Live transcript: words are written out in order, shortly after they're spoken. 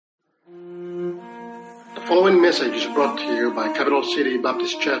following message is brought to you by Capital City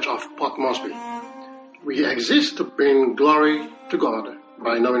Baptist Church of Port Moresby. We exist to bring glory to God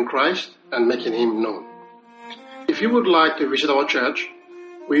by knowing Christ and making Him known. If you would like to visit our church,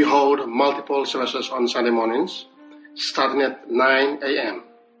 we hold multiple services on Sunday mornings, starting at 9 a.m.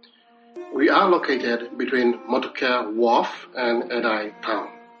 We are located between Motucare Wharf and Edai Town.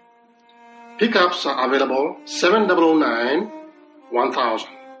 Pickups are available 799-1000.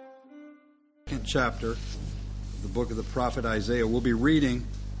 Second chapter of the book of the prophet Isaiah. We'll be reading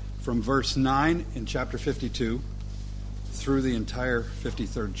from verse 9 in chapter 52 through the entire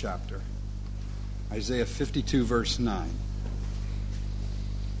 53rd chapter. Isaiah 52 verse 9.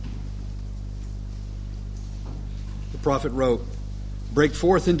 The prophet wrote, "Break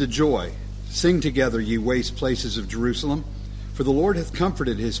forth into joy, sing together, ye waste places of Jerusalem, for the Lord hath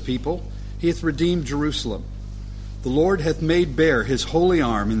comforted his people, he hath redeemed Jerusalem. The Lord hath made bare his holy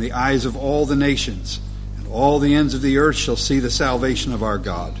arm in the eyes of all the nations, and all the ends of the earth shall see the salvation of our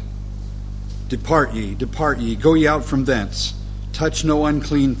God. Depart ye, go ye out from thence. Touch no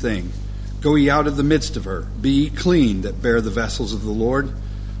unclean thing. Go ye out of the midst of her. Be ye clean that bear the vessels of the Lord.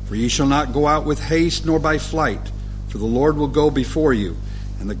 For ye shall not go out with haste nor by flight, for the Lord will go before you,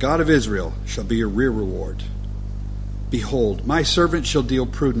 and the God of Israel shall be your rear reward. Behold, my servant shall deal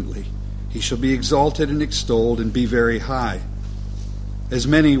prudently. He shall be exalted and extolled, and be very high. As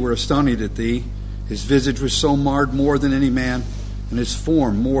many were astonished at thee, his visage was so marred more than any man, and his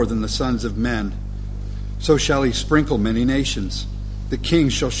form more than the sons of men. So shall he sprinkle many nations. The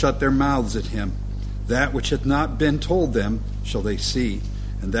kings shall shut their mouths at him. That which hath not been told them shall they see,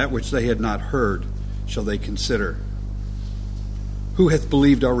 and that which they had not heard shall they consider. Who hath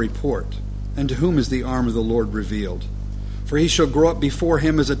believed our report? And to whom is the arm of the Lord revealed? For he shall grow up before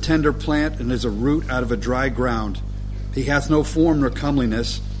him as a tender plant, and as a root out of a dry ground. He hath no form nor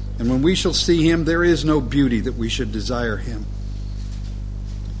comeliness, and when we shall see him, there is no beauty that we should desire him.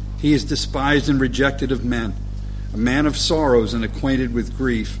 He is despised and rejected of men, a man of sorrows and acquainted with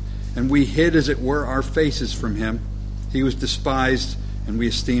grief, and we hid as it were our faces from him. He was despised, and we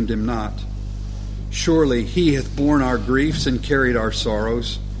esteemed him not. Surely he hath borne our griefs and carried our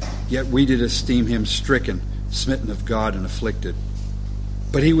sorrows, yet we did esteem him stricken, smitten of God, and afflicted.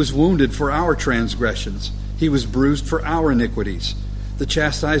 But he was wounded for our transgressions, he was bruised for our iniquities. The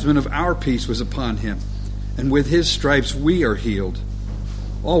chastisement of our peace was upon him, and with his stripes we are healed.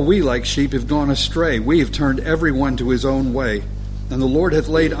 All we like sheep have gone astray, we have turned every one to his own way, and the Lord hath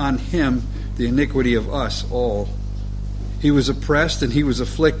laid on him the iniquity of us all. He was oppressed and he was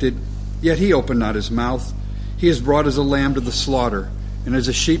afflicted, yet he opened not his mouth. He is brought as a lamb to the slaughter, and as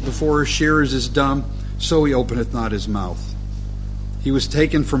a sheep before her shearers is dumb, so he openeth not his mouth. He was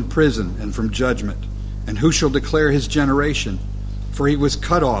taken from prison and from judgment, and who shall declare his generation? For he was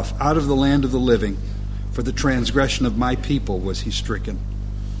cut off out of the land of the living. For the transgression of my people was he stricken.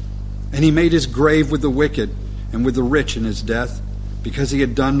 And he made his grave with the wicked, and with the rich in his death, because he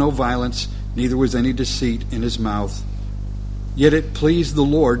had done no violence, neither was any deceit in his mouth. Yet it pleased the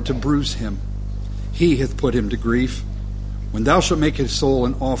Lord to bruise him. He hath put him to grief. When thou shalt make his soul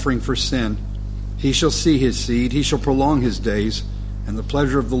an offering for sin, he shall see his seed, he shall prolong his days, and the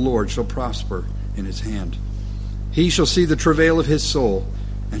pleasure of the Lord shall prosper in his hand. He shall see the travail of his soul,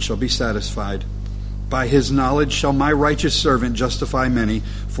 and shall be satisfied. By his knowledge shall my righteous servant justify many,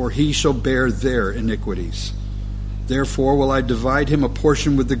 for he shall bear their iniquities. Therefore will I divide him a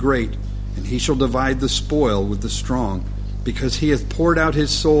portion with the great, and he shall divide the spoil with the strong, because he hath poured out his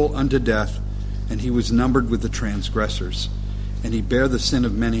soul unto death, and he was numbered with the transgressors. And he bare the sin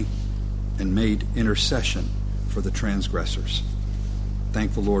of many, and made intercession for the transgressors."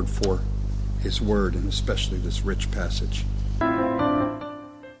 Thank the Lord for his word, and especially this rich passage.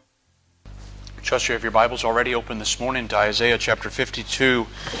 Trust you have your Bibles already open this morning to Isaiah chapter 52.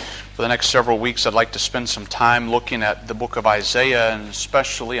 For the next several weeks, I'd like to spend some time looking at the book of Isaiah, and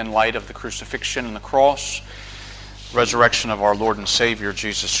especially in light of the crucifixion and the cross, resurrection of our Lord and Savior,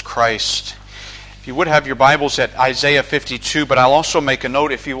 Jesus Christ. If you would have your Bibles at Isaiah 52, but I'll also make a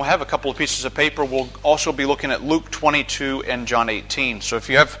note, if you have a couple of pieces of paper, we'll also be looking at Luke 22 and John 18. So if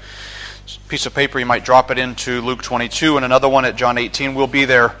you have a piece of paper, you might drop it into Luke 22 and another one at John 18. We'll be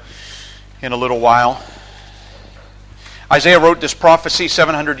there in a little while. Isaiah wrote this prophecy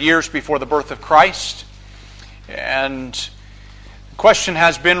 700 years before the birth of Christ, and the question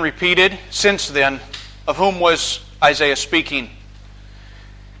has been repeated since then, of whom was Isaiah speaking?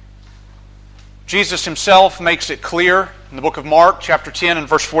 Jesus himself makes it clear in the book of Mark, chapter 10 and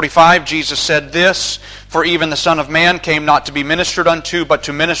verse 45. Jesus said this, "For even the Son of Man came not to be ministered unto, but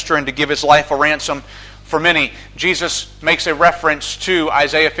to minister and to give his life a ransom for many." Jesus makes a reference to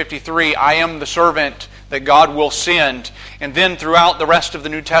Isaiah 53, "I am the servant that God will send. And then throughout the rest of the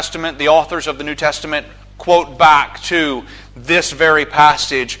New Testament, the authors of the New Testament quote back to this very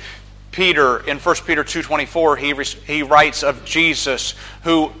passage. Peter, in 1 Peter 2:24, he writes of Jesus,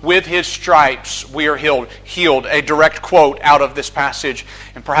 who with His stripes we are healed. A direct quote out of this passage.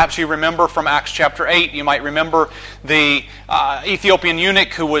 And perhaps you remember from Acts chapter 8, you might remember the Ethiopian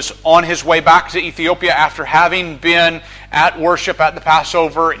eunuch who was on his way back to Ethiopia after having been at worship at the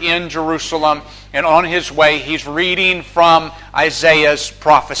Passover in Jerusalem. And on his way, he's reading from Isaiah's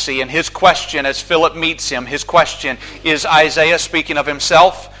prophecy. And his question, as Philip meets him, his question, is Isaiah speaking of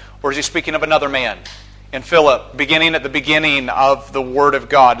himself, or is he speaking of another man? And Philip, beginning at the beginning of the Word of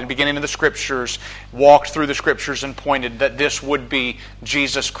God, the beginning of the Scriptures, walked through the Scriptures and pointed that this would be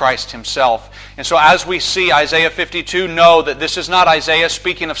Jesus Christ Himself. And so as we see Isaiah 52, know that this is not Isaiah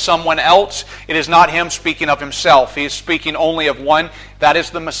speaking of someone else. It is not him speaking of himself. He is speaking only of one. That is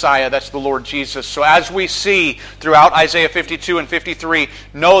the Messiah. That's the Lord Jesus. So as we see throughout Isaiah 52 and 53,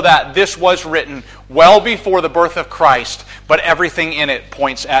 know that this was written well before the birth of Christ, but everything in it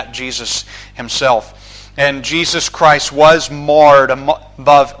points at Jesus Himself. And Jesus Christ was marred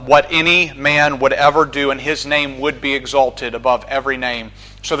above what any man would ever do, and His name would be exalted above every name,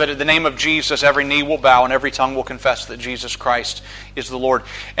 so that at the name of Jesus every knee will bow and every tongue will confess that Jesus Christ is the Lord.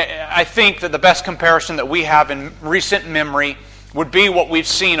 I think that the best comparison that we have in recent memory would be what we've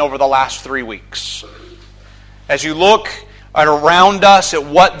seen over the last 3 weeks. As you look at around us at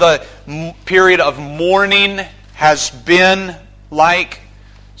what the period of mourning has been like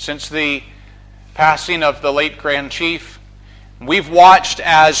since the passing of the late Grand Chief, we've watched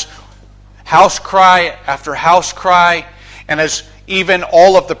as house cry after house cry, and as even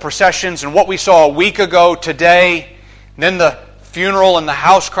all of the processions and what we saw a week ago today, and then the funeral and the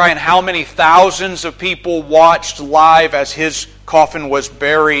house cry, and how many thousands of people watched live as his coffin was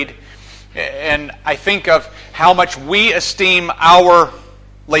buried. And I think of how much we esteem our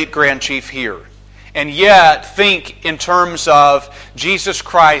late Grand Chief here. And yet think in terms of Jesus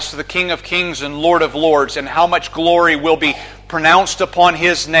Christ, the King of Kings and Lord of Lords, and how much glory will be pronounced upon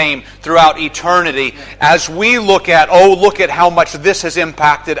His name throughout eternity. As we look at how much this has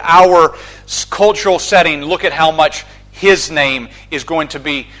impacted our cultural setting. Look at how much His name is going to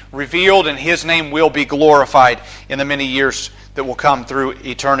be revealed, and His name will be glorified in the many years that will come through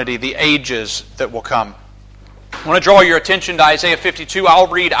eternity, the ages that will come. I want to draw your attention to Isaiah 52. I'll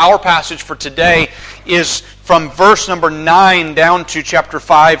read our passage for today is from verse number 9 down to chapter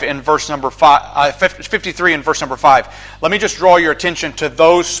 5 and verse number 53 and verse number 5. Let me just draw your attention to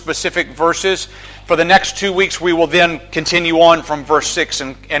those specific verses. For the next 2 weeks, we will then continue on from verse 6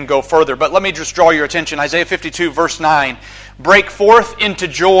 and go further. But let me just draw your attention. Isaiah 52, verse 9. Break forth into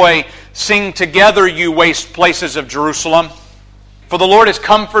joy, sing together, you waste places of Jerusalem. For the Lord has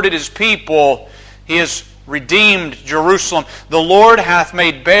comforted His people. He has redeemed Jerusalem. The Lord hath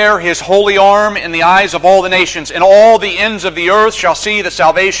made bare His holy arm in the eyes of all the nations, and all the ends of the earth shall see the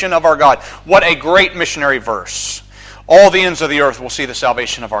salvation of our God. What a great missionary verse. All the ends of the earth will see the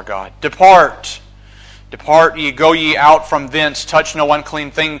salvation of our God. Depart, ye, go ye out from thence, touch no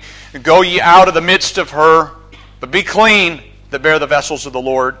unclean thing. Go ye out of the midst of her, but be clean that bear the vessels of the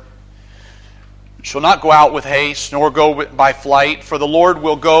Lord. Shall not go out with haste, nor go by flight, for the Lord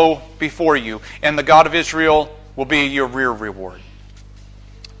will go before you, and the God of Israel will be your rear reward.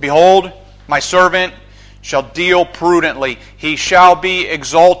 Behold, my servant shall deal prudently. He shall be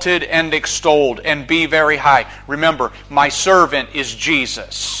exalted and extolled, and be very high. Remember, my servant is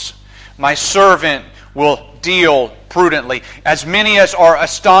Jesus. My servant will deal prudently. As many as are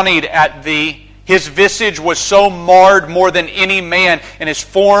astonished at thee, His visage was so marred more than any man, and His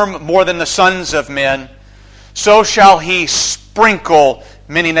form more than the sons of men. So shall He sprinkle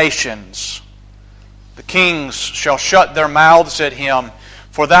many nations. The kings shall shut their mouths at Him.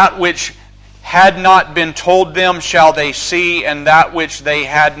 For that which had not been told them shall they see, and that which they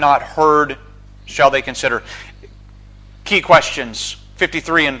had not heard shall they consider. Key questions,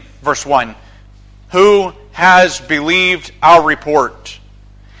 53 and verse 1. Who has believed our report?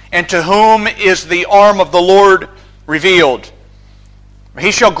 And to whom is the arm of the Lord revealed?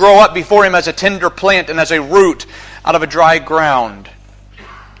 He shall grow up before Him as a tender plant, and as a root out of a dry ground.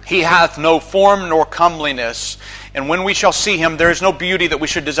 He hath no form nor comeliness, and when we shall see Him, there is no beauty that we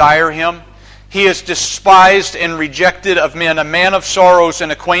should desire Him. He is despised and rejected of men, a man of sorrows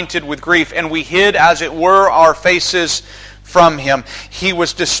and acquainted with grief, and we hid, as it were, our faces from him. He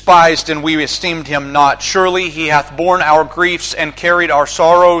was despised, and we esteemed him not. Surely he hath borne our griefs and carried our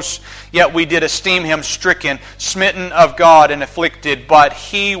sorrows. Yet we did esteem him stricken, smitten of God, and afflicted. But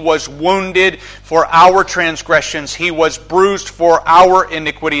he was wounded for our transgressions. He was bruised for our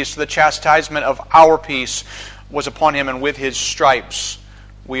iniquities. The chastisement of our peace was upon him, and with his stripes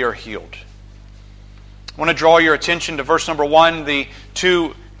we are healed. I want to draw your attention to verse number 1, the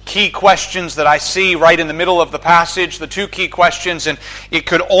two key questions that I see right in the middle of the passage, the two key questions, and it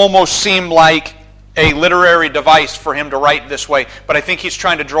could almost seem like a literary device for him to write this way, but I think he's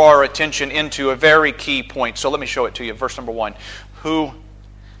trying to draw our attention into a very key point. So let me show it to you. Verse number 1. Who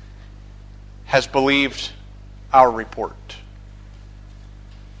has believed our report?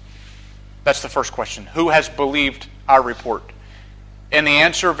 That's the first question. Who has believed our report? And the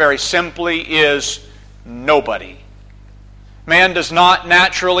answer very simply is nobody. Man does not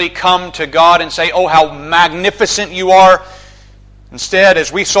naturally come to God and say, "Oh, how magnificent you are." Instead,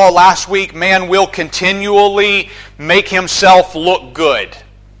 as we saw last week, man will continually make himself look good.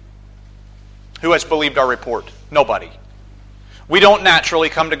 Who has believed our report? Nobody. We don't naturally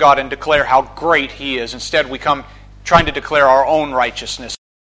come to God and declare how great He is. Instead, we come trying to declare our own righteousness.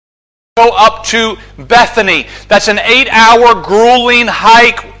 Go up to Bethany. That's an 8-hour grueling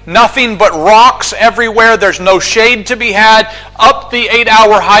hike. Nothing but rocks everywhere. There's no shade to be had. Up the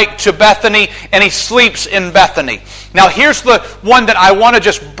 8-hour hike to Bethany, and he sleeps in Bethany. Now here's the one that I want to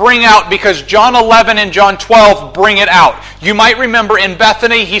just bring out because John 11 and John 12 bring it out. You might remember in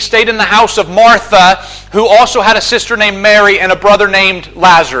Bethany he stayed in the house of Martha, who also had a sister named Mary and a brother named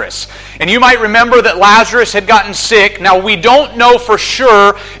Lazarus. And you might remember that Lazarus had gotten sick. Now we don't know for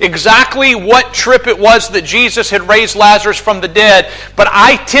sure exactly what trip it was that Jesus had raised Lazarus from the dead, but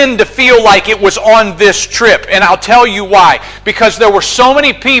I tend to feel like it was on this trip. And I'll tell you why. Because there were so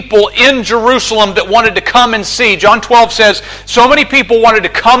many people in Jerusalem that wanted to come and see. John 12 says, so many people wanted to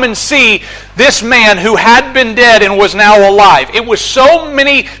come and see this man who had been dead and was now alive. It was so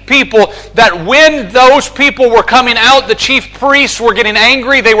many people that when those people were coming out, the chief priests were getting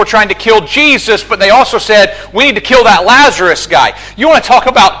angry. They were trying to kill Jesus, but they also said, we need to kill that Lazarus guy. You want to talk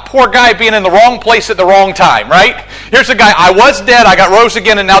about poor guy being in the wrong place at the wrong time, right? Here's a guy, I was dead, I got rose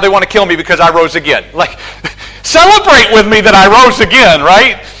again, and now they want to kill me because I rose again. Like, celebrate with me that I rose again,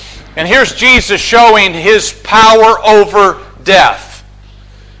 right? And here's Jesus showing His power over death.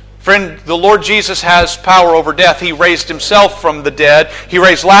 Friend, the Lord Jesus has power over death. He raised Himself from the dead. He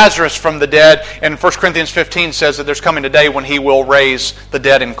raised Lazarus from the dead. And 1 Corinthians 15 says that there's coming a day when He will raise the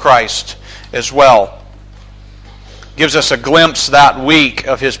dead in Christ as well. Gives us a glimpse that week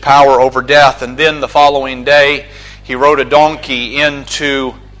of His power over death. And then the following day, He rode a donkey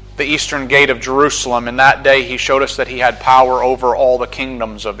into the eastern gate of Jerusalem. And that day He showed us that He had power over all the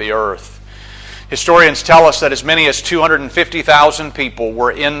kingdoms of the earth. Historians tell us that as many as 250,000 people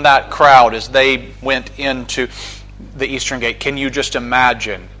were in that crowd as they went into the eastern gate. Can you just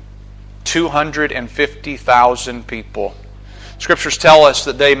imagine? 250,000 people. Scriptures tell us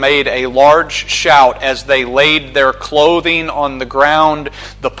that they made a large shout as they laid their clothing on the ground.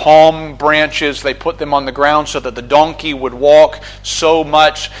 The palm branches, they put them on the ground so that the donkey would walk so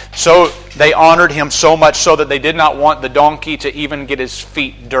much. So they honored him so much so that they did not want the donkey to even get his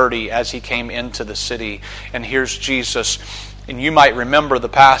feet dirty as he came into the city. And here's Jesus. And you might remember the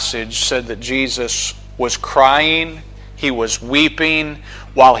passage said that Jesus was crying. He was weeping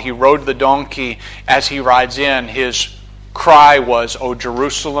while he rode the donkey. As he rides in, his cry was, "O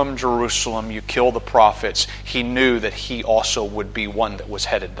Jerusalem, Jerusalem, you kill the prophets." He knew that he also would be one that was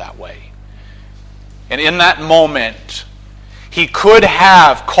headed that way. And in that moment, he could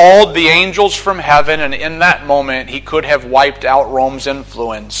have called the angels from heaven, and in that moment, he could have wiped out Rome's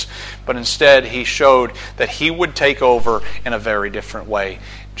influence. But instead, he showed that he would take over in a very different way,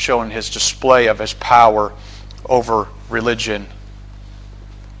 showing his display of his power over religion.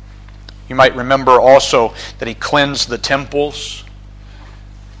 You might remember also that he cleansed the temples,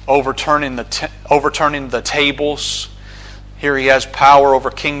 overturning the tables. Here he has power over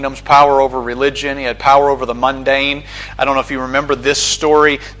kingdoms, power over religion. He had power over the mundane. I don't know if you remember this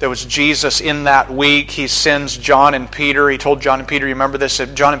story. There was Jesus in that week. He sends John and Peter. He told John and Peter, you remember this? He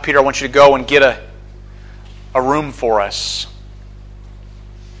said, John and Peter, I want you to go and get a room for us.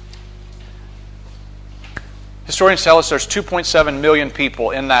 Historians tell us there's 2.7 million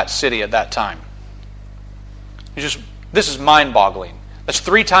people in that city at that time. This is mind-boggling. That's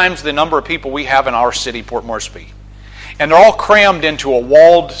 3 times the number of people we have in our city, Port Moresby. And they're all crammed into a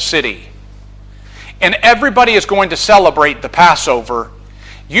walled city. And everybody is going to celebrate the Passover.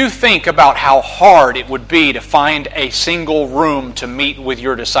 You think about how hard it would be to find a single room to meet with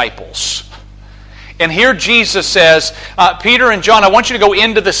your disciples. And here Jesus says, Peter and John, I want you to go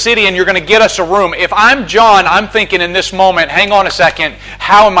into the city and you're going to get us a room. If I'm John, I'm thinking in this moment, hang on a second,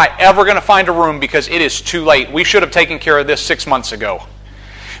 how am I ever going to find a room? Because it is too late. We should have taken care of this 6 months ago.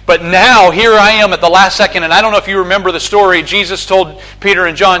 But now, here I am at the last second, and I don't know if you remember the story. Jesus told Peter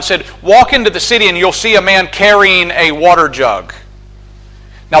and John, said, walk into the city and you'll see a man carrying a water jug.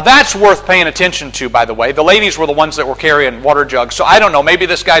 Now that's worth paying attention to, by the way. The ladies were the ones that were carrying water jugs. So I don't know, maybe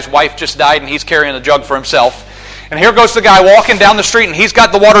this guy's wife just died and he's carrying the jug for himself. And here goes the guy walking down the street and he's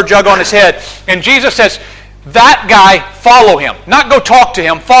got the water jug on his head. And Jesus says, that guy, follow him. Not go talk to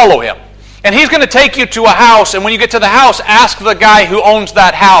him, follow him. And he's going to take you to a house, and when you get to the house, ask the guy who owns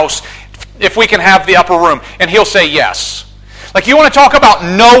that house if we can have the upper room. And he'll say yes. Like, you want to talk about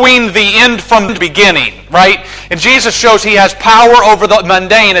knowing the end from the beginning, right? And Jesus shows He has power over the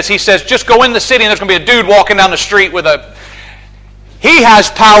mundane as He says, just go in the city and there's going to be a dude walking down the street with a... He has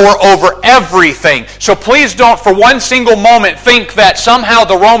power over everything. So please don't for one single moment think that somehow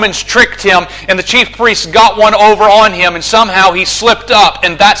the Romans tricked Him and the chief priests got one over on Him and somehow He slipped up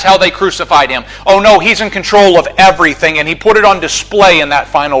and that's how they crucified Him. Oh no, He's in control of everything, and He put it on display in that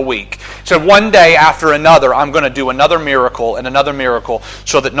final week. So one day after another, I'm going to do another miracle and another miracle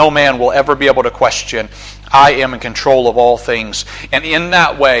so that no man will ever be able to question, I am in control of all things. And in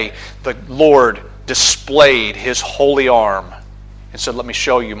that way, the Lord displayed His holy arm and said, let me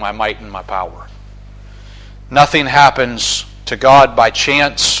show you my might and my power. Nothing happens to God by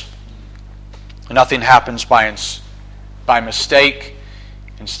chance. Nothing happens by mistake.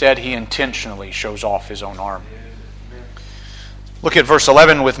 Instead, He intentionally shows off His own arm. Look at verse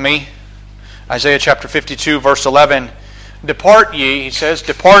 11 with me. Isaiah chapter 52, verse 11. Depart ye, He says,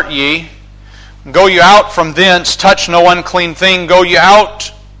 depart ye. Go ye out from thence, touch no unclean thing. Go ye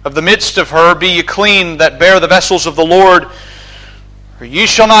out of the midst of her, be ye clean that bear the vessels of the Lord. For ye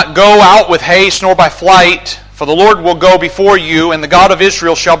shall not go out with haste, nor by flight, for the Lord will go before you, and the God of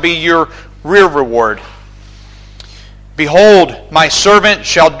Israel shall be your rear reward. Behold, my servant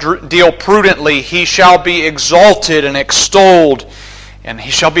shall deal prudently. He shall be exalted and extolled, and he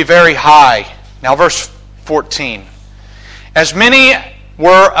shall be very high. Now verse 14. As many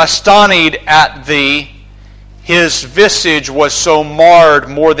were astonished at thee, his visage was so marred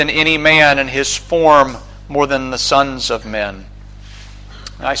more than any man, and his form more than the sons of men.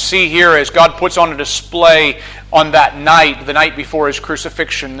 I see here as God puts on a display on that night, the night before His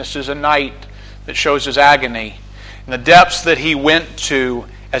crucifixion, this is a night that shows His agony. And the depths that He went to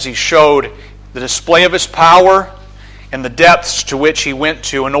as He showed the display of His power and the depths to which He went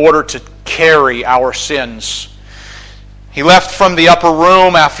to in order to carry our sins. He left from the upper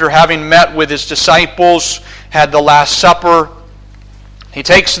room after having met with His disciples, had the Last Supper. He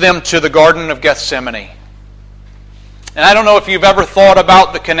takes them to the Garden of Gethsemane. And I don't know if you've ever thought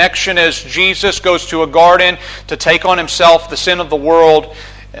about the connection as Jesus goes to a garden to take on Himself the sin of the world.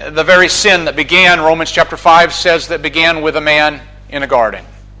 The very sin that began, Romans chapter 5 says, that began with a man in a garden.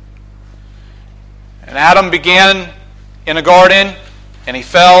 And Adam began in a garden, and he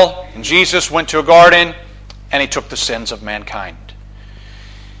fell, and Jesus went to a garden, and He took the sins of mankind.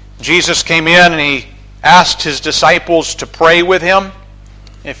 Jesus came in and He asked His disciples to pray with Him.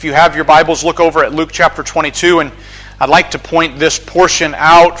 If you have your Bibles, look over at Luke chapter 22, and I'd like to point this portion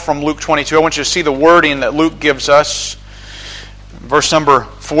out from Luke 22. I want you to see the wording that Luke gives us. Verse number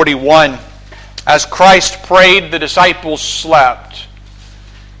 41. As Christ prayed, the disciples slept.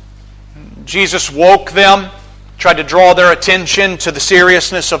 Jesus woke them, tried to draw their attention to the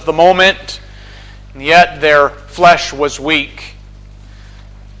seriousness of the moment, and yet their flesh was weak.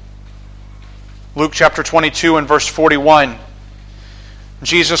 Luke chapter 22 and verse 41.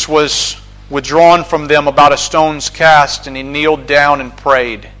 Jesus was withdrawn from them about a stone's cast, and He kneeled down and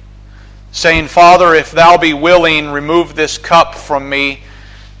prayed, saying, Father, if Thou be willing, remove this cup from me.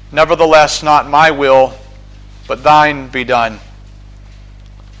 Nevertheless, not my will, but Thine be done.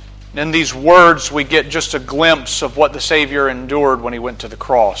 In these words, we get just a glimpse of what the Savior endured when He went to the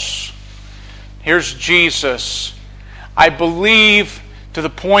cross. Here's Jesus, I believe, to the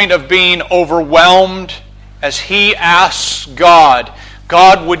point of being overwhelmed as He asks God,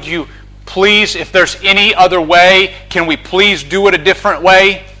 God, would You please, if there's any other way, can we please do it a different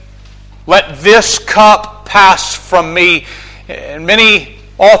way? Let this cup pass from me. And many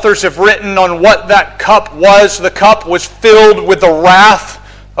authors have written on what that cup was. The cup was filled with the wrath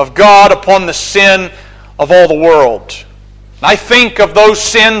of God upon the sin of all the world. And I think of those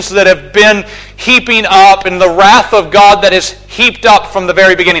sins that have been heaping up and the wrath of God that is heaped up from the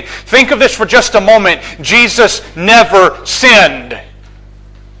very beginning. Think of this for just a moment. Jesus never sinned.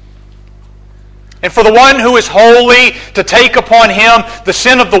 And for the one who is holy to take upon Him the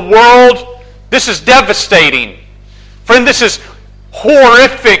sin of the world, This is devastating. Friend, this is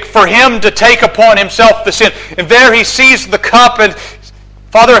horrific for him to take upon himself the sin. And there he sees the cup and,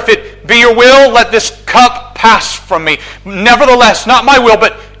 Father, if it be your will, let this cup pass from me. Nevertheless, not my will,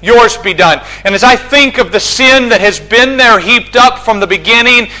 but yours be done. And as I think of the sin that has been there heaped up from the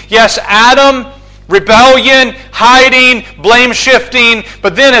beginning, yes, Adam, rebellion, hiding, blame shifting,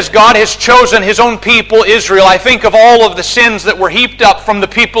 but then as God has chosen His own people, Israel, I think of all of the sins that were heaped up from the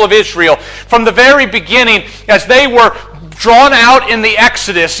people of Israel. From the very beginning, as they were drawn out in the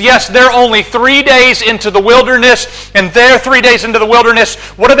Exodus. Yes, they're only 3 days into the wilderness, and they're 3 days into the wilderness.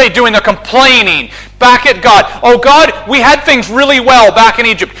 What are they doing? They're complaining back at God. Oh God, we had things really well back in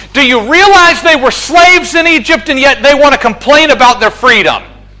Egypt. Do you realize they were slaves in Egypt, and yet they want to complain about their freedom?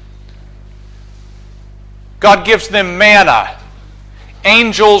 God gives them manna,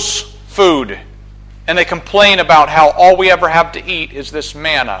 angels' food, and they complain about how all we ever have to eat is this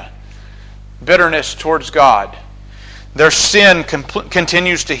manna. Bitterness towards God. Their sin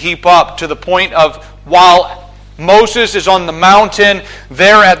continues to heap up to the point of, while Moses is on the mountain,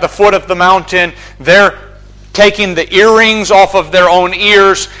 they're at the foot of the mountain, they're taking the earrings off of their own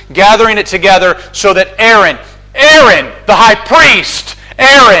ears, gathering it together so that Aaron, the high priest,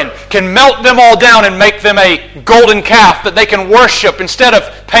 Aaron can melt them all down and make them a golden calf that they can worship instead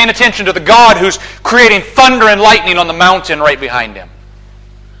of paying attention to the God who's creating thunder and lightning on the mountain right behind him.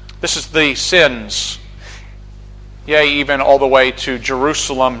 This is the sins. Yea, even all the way to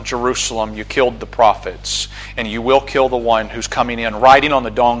Jerusalem, Jerusalem, you killed the prophets, and you will kill the one who's coming in, riding on the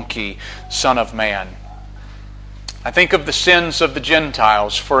donkey, Son of Man. I think of the sins of the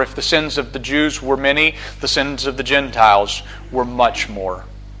Gentiles, for if the sins of the Jews were many, the sins of the Gentiles were much more.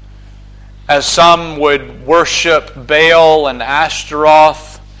 As some would worship Baal and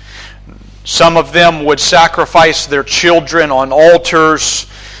Ashtaroth, some of them would sacrifice their children on altars,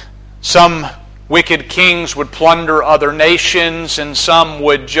 some wicked kings would plunder other nations, and some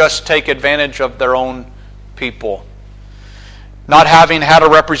would just take advantage of their own people. Not having had a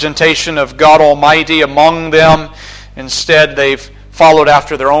representation of God Almighty among them, instead they've followed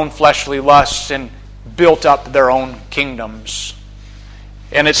after their own fleshly lusts and built up their own kingdoms.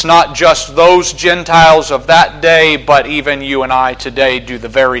 And it's not just those Gentiles of that day, but even you and I today do the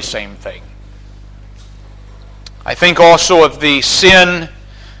very same thing. I think also of the sin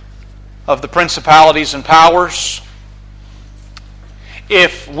of the principalities and powers.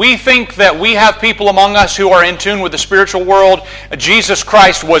 If we think that we have people among us who are in tune with the spiritual world, Jesus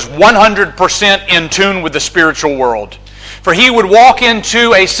Christ was 100% in tune with the spiritual world. For He would walk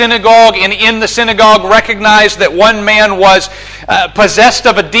into a synagogue and in the synagogue recognize that one man was possessed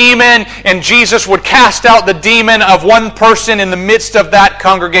of a demon, and Jesus would cast out the demon of one person in the midst of that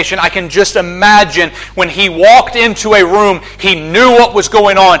congregation. I can just imagine when He walked into a room, He knew what was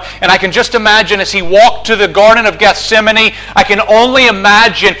going on. And I can just imagine as He walked to the Garden of Gethsemane, I can only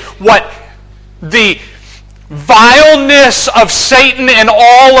imagine what the vileness of Satan and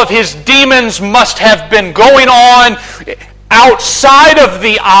all of his demons must have been going on outside of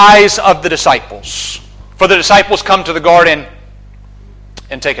the eyes of the disciples. For the disciples come to the garden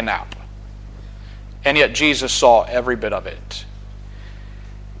and take a nap. And yet Jesus saw every bit of it.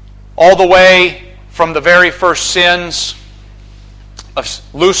 All the way from the very first sins of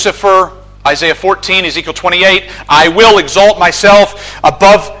Lucifer, Isaiah 14, Ezekiel 28, I will exalt myself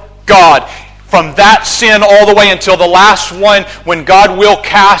above God. From that sin all the way until the last one, when God will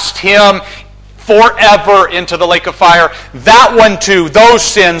cast him forever into the lake of fire. That one too, those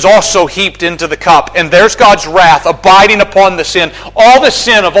sins also heaped into the cup. And there's God's wrath abiding upon the sin, all the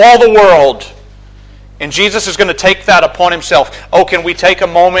sin of all the world. And Jesus is going to take that upon Himself. Oh, can we take a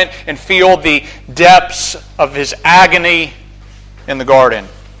moment and feel the depths of His agony in the garden?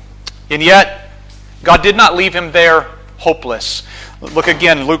 And yet, God did not leave Him there hopeless. Look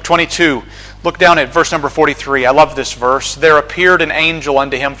again, Luke 22. Look down at verse number 43. I love this verse. There appeared an angel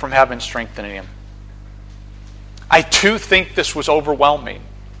unto him from heaven, strengthening him. I too think this was overwhelming.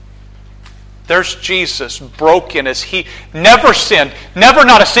 There's Jesus, broken as He never sinned, never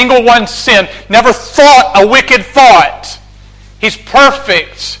not a single one sinned, never thought a wicked thought. He's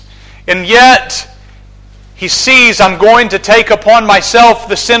perfect. And yet, He sees, I'm going to take upon myself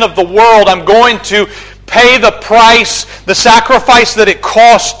the sin of the world. I'm going to pay the price, the sacrifice that it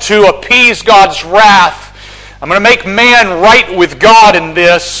costs to appease God's wrath. I'm going to make man right with God in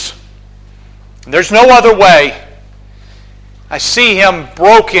this. There's no other way. I see Him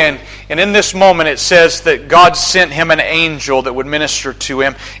broken, and in this moment it says that God sent Him an angel that would minister to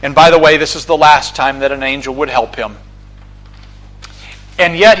him. And by the way, this is the last time that an angel would help him.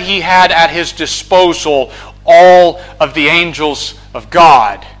 And yet He had at His disposal all of the angels of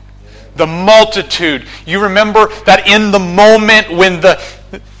God the multitude. You remember that in the moment when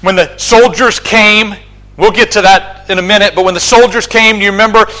the soldiers came, we'll get to that in a minute, but when the soldiers came, do you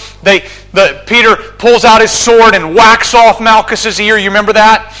remember Peter pulls out his sword and whacks off Malchus's ear? You remember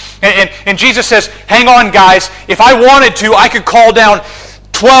that? And Jesus says, hang on guys, if I wanted to, I could call down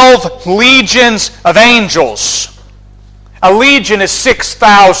 12 legions of angels. A legion is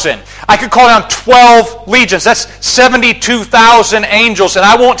 6,000. I could call down 12 legions. That's 72,000 angels. And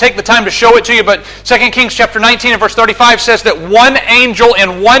I won't take the time to show it to you, but 2 Kings chapter 19 and verse 35 says that one angel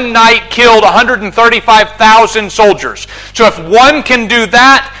in one night killed 135,000 soldiers. So if one can do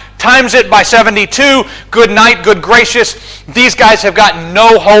that, times it by 72, good night, good gracious, these guys have got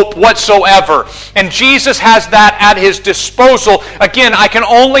no hope whatsoever. And Jesus has that at His disposal. Again, I can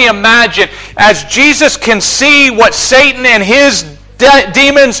only imagine, as Jesus can see what Satan and his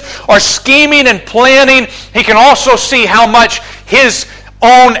demons are scheming and planning, He can also see how much His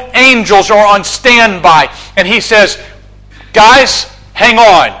own angels are on standby. And He says, guys, hang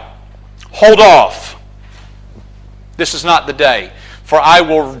on, hold off. This is not the day. For I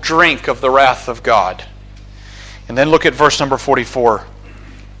will drink of the wrath of God. And then look at verse number 44.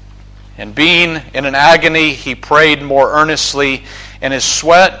 And being in an agony, he prayed more earnestly, and his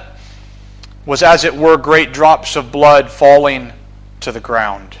sweat was as it were great drops of blood falling to the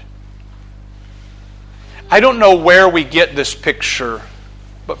ground. I don't know where we get this picture,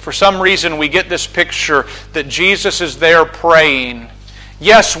 but for some reason we get this picture that Jesus is there praying.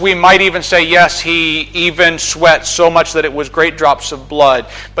 Yes, we might even say, yes, He even sweat so much that it was great drops of blood.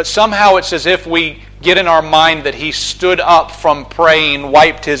 But somehow it's as if we get in our mind that He stood up from praying,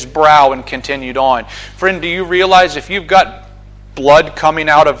 wiped His brow, and continued on. Friend, do you realize if you've got blood coming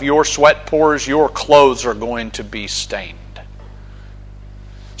out of your sweat pores, your clothes are going to be stained?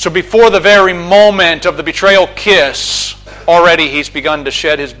 So before the very moment of the betrayal kiss, already He's begun to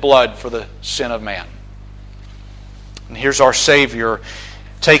shed His blood for the sin of man. And here's our Savior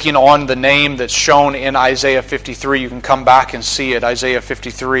taking on the name that's shown in Isaiah 53. You can come back and see it, Isaiah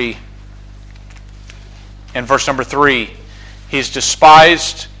 53. In verse number 3, He's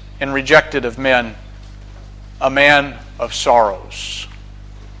despised and rejected of men, a man of sorrows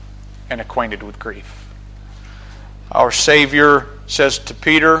and acquainted with grief. Our Savior says to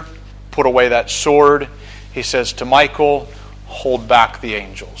Peter, put away that sword. He says to Michael, hold back the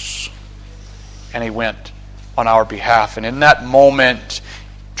angels. And He went on our behalf. And in that moment,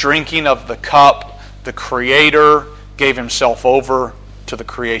 drinking of the cup, the Creator gave Himself over to the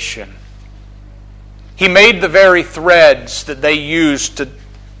creation. He made the very threads that they used to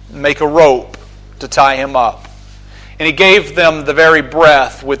make a rope to tie Him up. And He gave them the very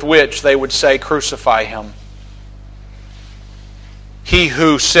breath with which they would say, crucify Him. He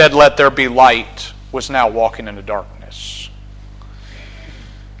who said, let there be light, was now walking in the darkness.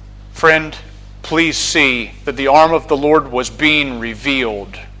 Friend, please see that the arm of the Lord was being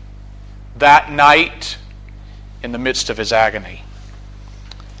revealed that night in the midst of His agony.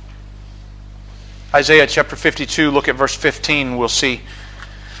 Isaiah chapter 52, look at verse 15. We'll see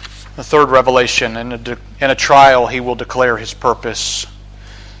the third revelation. In a trial He will declare His purpose.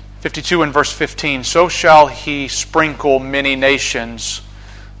 52 and verse 15. So shall He sprinkle many nations.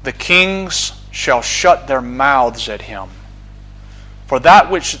 The kings shall shut their mouths at Him. For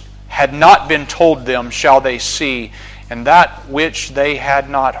that which had not been told them shall they see, and that which they had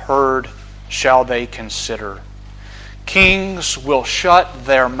not heard shall they consider. Kings will shut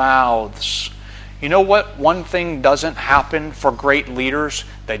their mouths. You know what? One thing doesn't happen for great leaders.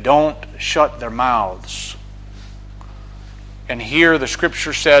 They don't shut their mouths. And here the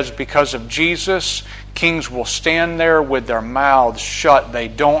Scripture says, because of Jesus, kings will stand there with their mouths shut. They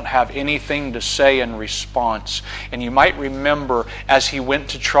don't have anything to say in response. And you might remember as He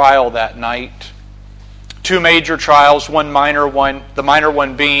went to trial that night, two major trials, one minor one, the minor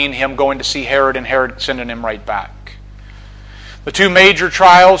one being Him going to see Herod and Herod sending Him right back. The two major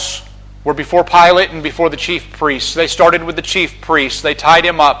trials were before Pilate and before the chief priests. They started with the chief priests. They tied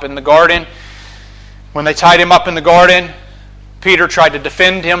Him up in the garden. When they tied Him up in the garden, Peter tried to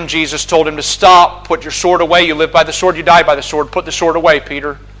defend Him. Jesus told him to stop. Put your sword away. You live by the sword, you die by the sword. Put the sword away,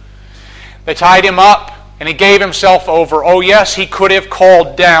 Peter. They tied Him up, and He gave Himself over. Oh yes, He could have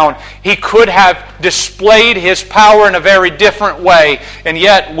called down. He could have displayed His power in a very different way. And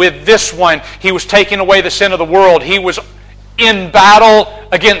yet, with this one, He was taking away the sin of the world. He was in battle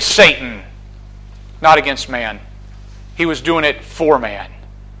against Satan, not against man. He was doing it for man.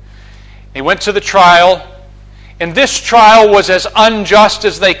 He went to the trial. And this trial was as unjust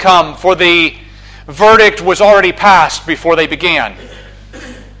as they come, for the verdict was already passed before they began.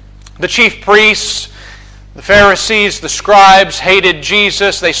 The chief priests, The Pharisees, the scribes, hated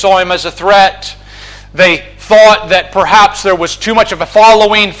Jesus. They saw him as a threat. They thought that perhaps there was too much of a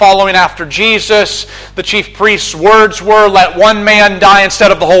following after Jesus. The chief priest's words were, "Let one man die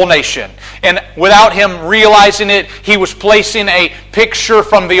instead of the whole nation." And without him realizing it, he was placing a picture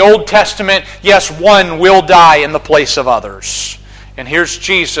from the Old Testament. Yes, one will die in the place of others. And here's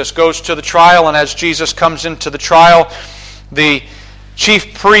Jesus, goes to the trial, and as Jesus comes into the trial, the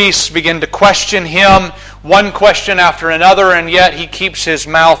chief priests begin to question him, one question after another, and yet he keeps his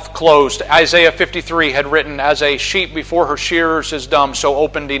mouth closed. Isaiah 53 had written, "As a sheep before her shearers is dumb, so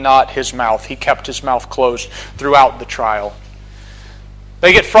opened he not his mouth." He kept his mouth closed throughout the trial.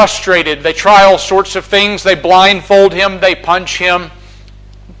 They get frustrated. They try all sorts of things. They blindfold him. They punch him.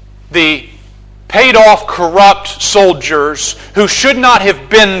 The paid-off, corrupt soldiers who should not have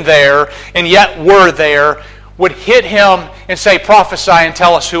been there and yet were there would hit him and say, "Prophesy and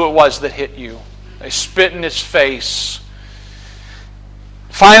tell us who it was that hit you." They spit in his face.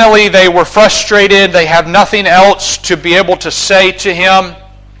 Finally, they were frustrated. They have nothing else to be able to say to him.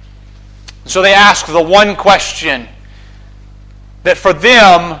 So they ask the one question that for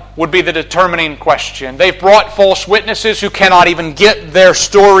them would be the determining question. They've brought false witnesses who cannot even get their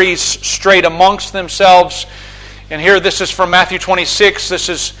stories straight amongst themselves. And here, this is from Matthew 26. This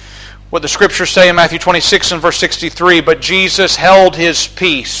is what the Scriptures say in Matthew 26 and verse 63. "But Jesus held his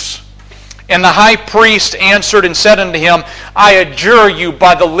peace. And the high priest answered and said unto him, I adjure you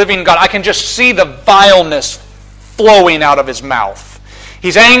by the living God." I can just see the vileness flowing out of his mouth.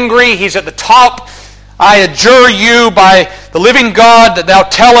 He's angry. He's at the top. "I adjure you by the living God that thou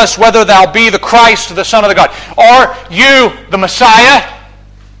tell us whether thou be the Christ, the Son of the God. Are you the Messiah?"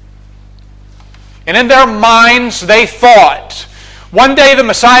 And in their minds they thought, one day the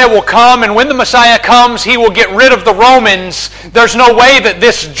Messiah will come, and when the Messiah comes, he will get rid of the Romans. There's no way that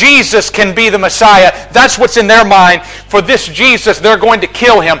this Jesus can be the Messiah. That's what's in their mind. For this Jesus, they're going to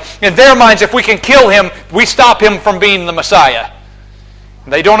kill him. In their minds, if we can kill him, we stop him from being the Messiah.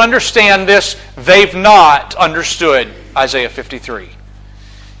 They don't understand this. They've not understood Isaiah 53.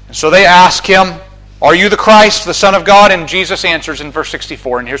 And so they ask him, "Are you the Christ, the Son of God?" And Jesus answers in verse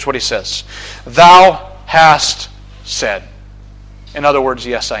 64, and here's what he says. "Thou hast said." In other words,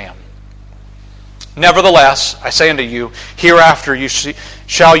 yes, I am. "Nevertheless, I say unto you, hereafter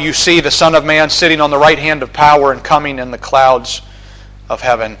shall you see the Son of Man sitting on the right hand of power and coming in the clouds of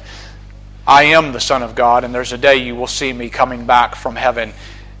heaven." I am the Son of God, and there's a day you will see me coming back from heaven,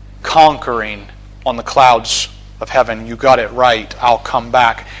 conquering on the clouds of heaven. You got it right. I'll come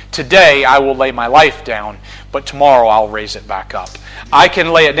back. Today I will lay my life down, but tomorrow I'll raise it back up. I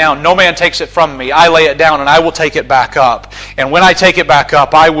can lay it down. No man takes it from me. I lay it down, and I will take it back up. And when I take it back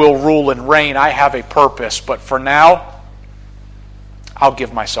up, I will rule and reign. I have a purpose. But for now, I'll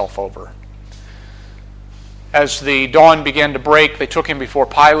give myself over. As the dawn began to break, they took him before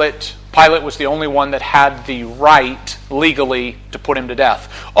Pilate. Pilate was the only one that had the right legally to put him to death.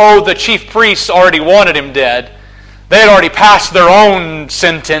 Oh, the chief priests already wanted him dead. They had already passed their own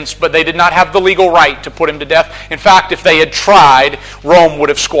sentence, but they did not have the legal right to put him to death. In fact, if they had tried, Rome would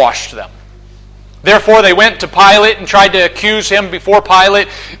have squashed them. Therefore, they went to Pilate and tried to accuse him before Pilate.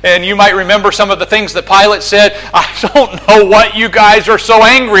 And you might remember some of the things that Pilate said. "I don't know what you guys are so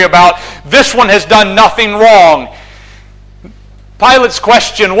angry about. This one has done nothing wrong." Pilate's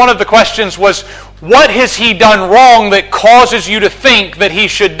question, one of the questions was, "What has he done wrong that causes you to think that he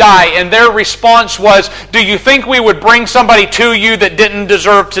should die?" And their response was, "Do you think we would bring somebody to you that didn't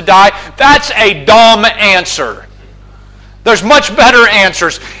deserve to die?" That's a dumb answer. There's much better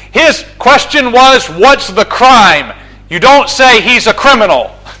answers. His question was, "What's the crime?" You don't say he's a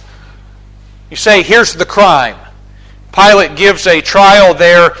criminal. You say, "Here's the crime." Pilate gives a trial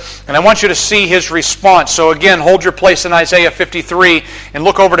there, and I want you to see his response. So again, hold your place in Isaiah 53 and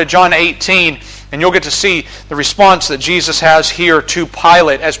look over to John 18, and you'll get to see the response that Jesus has here to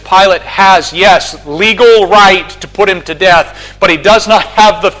Pilate. As Pilate has, yes, legal right to put him to death, but he does not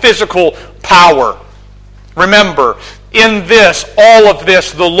have the physical power. Remember, in this, all of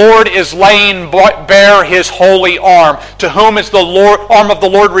this, the Lord is laying bare His holy arm. To whom is the arm of the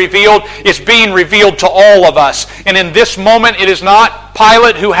Lord revealed? It's being revealed to all of us. And in this moment, it is not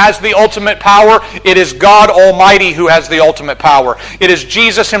Pilate who has the ultimate power. It is God Almighty who has the ultimate power. It is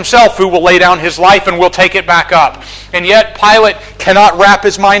Jesus Himself who will lay down His life and will take it back up. And yet, Pilate cannot wrap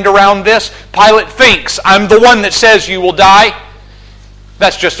his mind around this. Pilate thinks, "I'm the one that says you will die."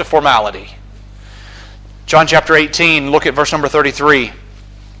 That's just a formality. John chapter 18, look at verse number 33.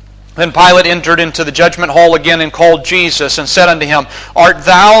 "Then Pilate entered into the judgment hall again and called Jesus and said unto him, Art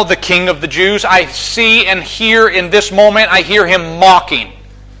thou the King of the Jews? I see and hear in this moment, I hear him mocking.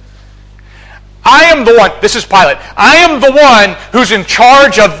 I am the one, this is Pilate, I am the one who's in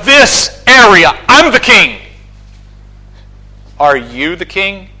charge of this area. I'm the king. Are you the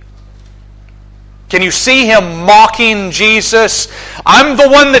king? Can you see him mocking Jesus? I'm the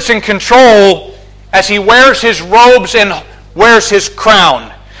one that's in control as he wears his robes and wears his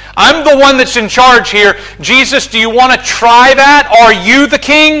crown. I'm the one that's in charge here. Jesus, do you want to try that? Are you the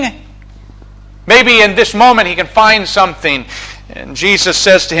king? Maybe in this moment he can find something. And Jesus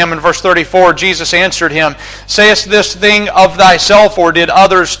says to him in verse 34, Jesus answered him, sayest this thing of thyself, or did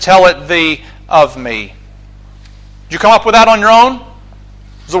others tell it thee of me? Did you come up with that on your own?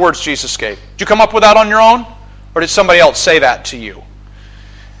 Those are the words Jesus gave. Did you come up with that on your own? Or did somebody else say that to you?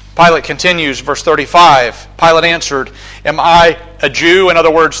 Pilate continues, verse 35. Pilate answered, am I a Jew? In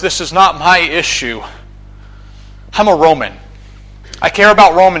other words, this is not my issue. I'm a Roman. I care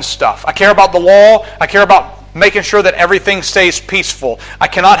about Roman stuff. I care about the law. I care about making sure that everything stays peaceful. I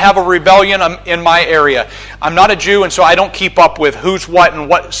cannot have a rebellion in my area. I'm not a Jew, and so I don't keep up with who's what and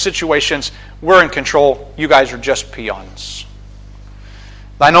what situations. We're in control. You guys are just peons.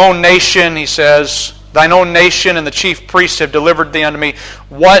 Thine own nation, he says, thine own nation and the chief priests have delivered thee unto me.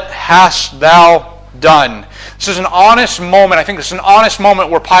 What hast thou done? This is an honest moment. I think this is an honest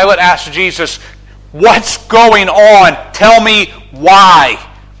moment where Pilate asks Jesus, what's going on? Tell me why.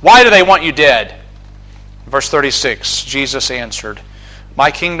 Why do they want you dead? Verse 36, Jesus answered, my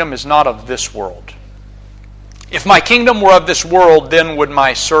kingdom is not of this world. If my kingdom were of this world, then would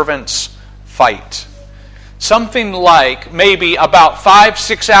my servants fight. Something like maybe about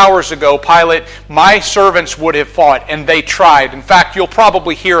 5-6 hours ago, Pilate, my servants would have fought, and they tried. In fact, you'll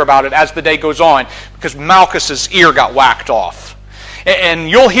probably hear about it as the day goes on, because Malchus's ear got whacked off. And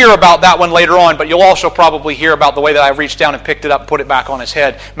you'll hear about that one later on, but you'll also probably hear about the way that I reached down and picked it up and put it back on his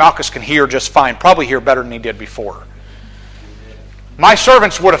head. Malchus can hear just fine, probably hear better than he did before. My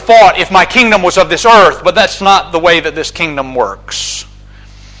servants would have fought if my kingdom was of this earth, but that's not the way that this kingdom works.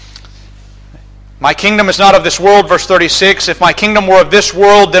 My kingdom is not of this world, verse 36. If my kingdom were of this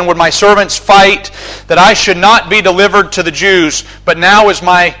world, then would my servants fight, that I should not be delivered to the Jews. But now is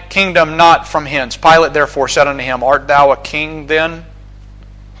my kingdom not from hence. Pilate therefore said unto him, art thou a king then?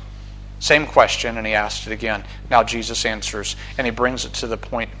 Same question, and he asked it again. Now Jesus answers, and he brings it to the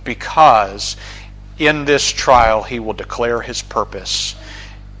point, because in this trial he will declare his purpose.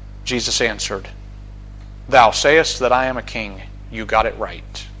 Jesus answered, thou sayest that I am a king. You got it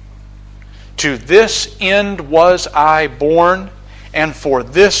right. To this end was I born, and for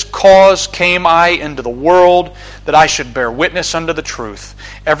this cause came I into the world, that I should bear witness unto the truth.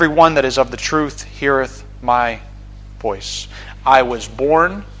 Every one that is of the truth heareth my voice. I was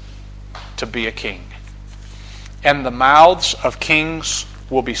born to be a king. And the mouths of kings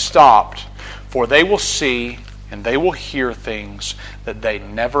will be stopped, for they will see and they will hear things that they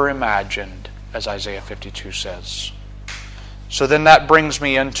never imagined, as Isaiah 52 says. So then that brings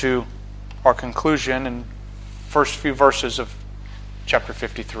me into our conclusion in first few verses of chapter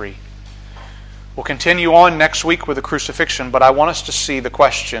 53. We'll continue on next week with the crucifixion, but I want us to see the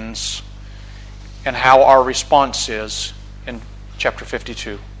questions and how our response is in chapter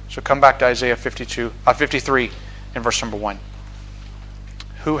 52. So come back to Isaiah 53 in verse number 1.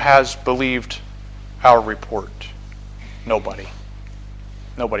 Who has believed our report? Nobody.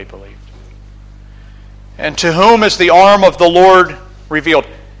 Nobody believed. And to whom is the arm of the Lord revealed?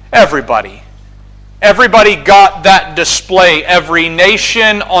 Everybody. Everybody got that display. Every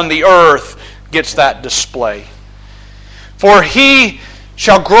nation on the earth gets that display. For he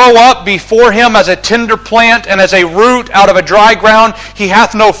shall grow up before him as a tender plant and as a root out of a dry ground. He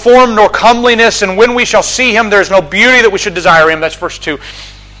hath no form nor comeliness, and when we shall see him, there is no beauty that we should desire him. That's verse 2.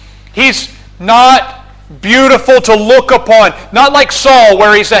 He's not beautiful to look upon. Not like Saul,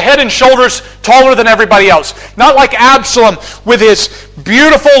 where he's a head and shoulders taller than everybody else. Not like Absalom with his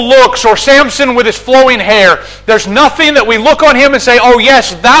beautiful looks, or Samson with his flowing hair. There's nothing that we look on him and say, oh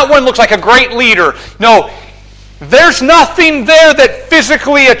yes, that one looks like a great leader. No, there's nothing there that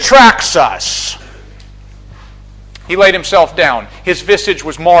physically attracts us. He laid himself down. His visage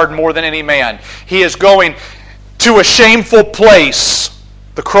was marred more than any man. He is going to a shameful place,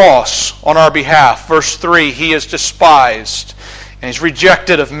 the cross, on our behalf. Verse 3, he is despised and he's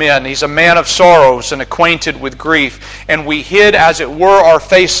rejected of men. He's a man of sorrows and acquainted with grief. And we hid, as it were, our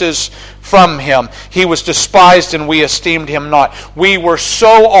faces from him. He was despised and we esteemed him not. We were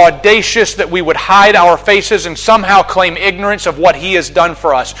so audacious that we would hide our faces and somehow claim ignorance of what he has done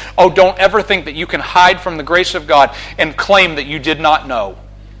for us. Oh, don't ever think that you can hide from the grace of God and claim that you did not know.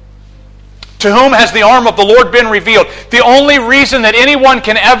 To whom has the arm of the Lord been revealed? The only reason that anyone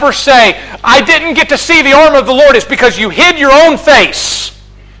can ever say, I didn't get to see the arm of the Lord, is because you hid your own face.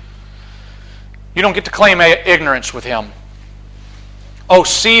 You don't get to claim ignorance with Him. Oh,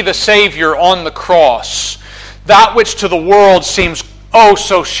 see the Savior on the cross. That which to the world seems oh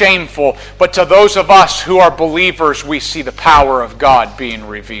so shameful, but to those of us who are believers, we see the power of God being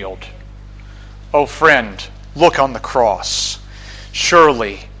revealed. Oh friend, look on the cross.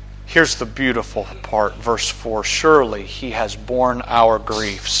 Surely, here's the beautiful part, verse 4, surely He has borne our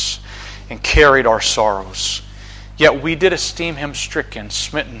griefs and carried our sorrows. Yet we did esteem Him stricken,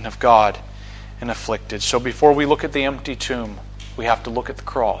 smitten of God, and afflicted. So before we look at the empty tomb, we have to look at the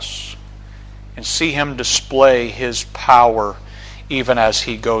cross and see Him display His power even as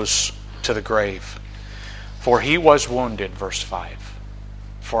He goes to the grave. For He was wounded, verse 5,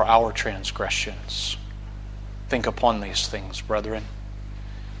 for our transgressions. Think upon these things, brethren.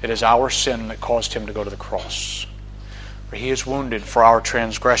 It is our sin that caused Him to go to the cross. For He is wounded for our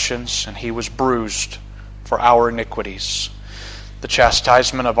transgressions, and He was bruised for our iniquities. The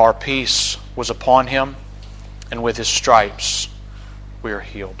chastisement of our peace was upon Him, and with His stripes we are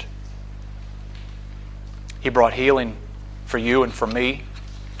healed. He brought healing for you and for me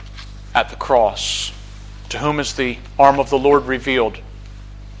at the cross. To whom is the arm of the Lord revealed?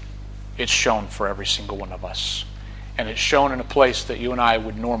 It's shown for every single one of us. And it's shown in a place that you and I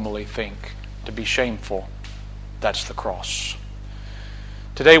would normally think to be shameful. That's the cross.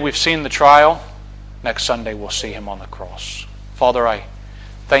 Today we've seen the trial. Next Sunday we'll see Him on the cross. Father, I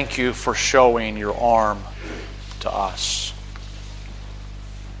thank You for showing Your arm to us.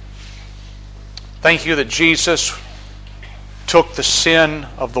 Thank You that Jesus took the sin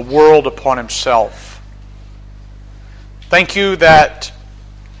of the world upon Himself. Thank You that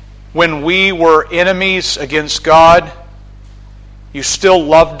when we were enemies against God, You still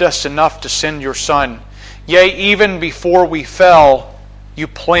loved us enough to send Your Son. Yea, even before we fell, You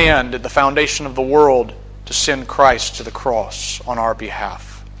planned at the foundation of the world to send Christ to the cross on our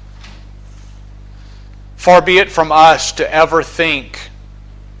behalf. Far be it from us to ever think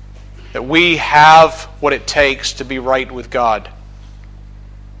that we have what it takes to be right with God.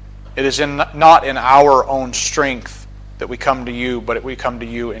 It is not in our own strength that we come to You, but we come to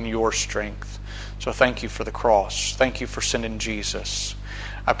You in Your strength. So thank You for the cross. Thank You for sending Jesus.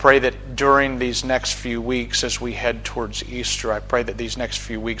 I pray that during these next few weeks as we head towards Easter, I pray that these next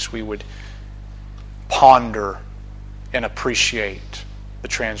few weeks we would ponder and appreciate the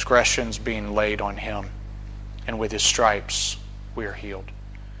transgressions being laid on Him. And with His stripes we are healed.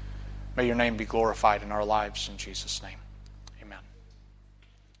 May Your name be glorified in our lives in Jesus' name.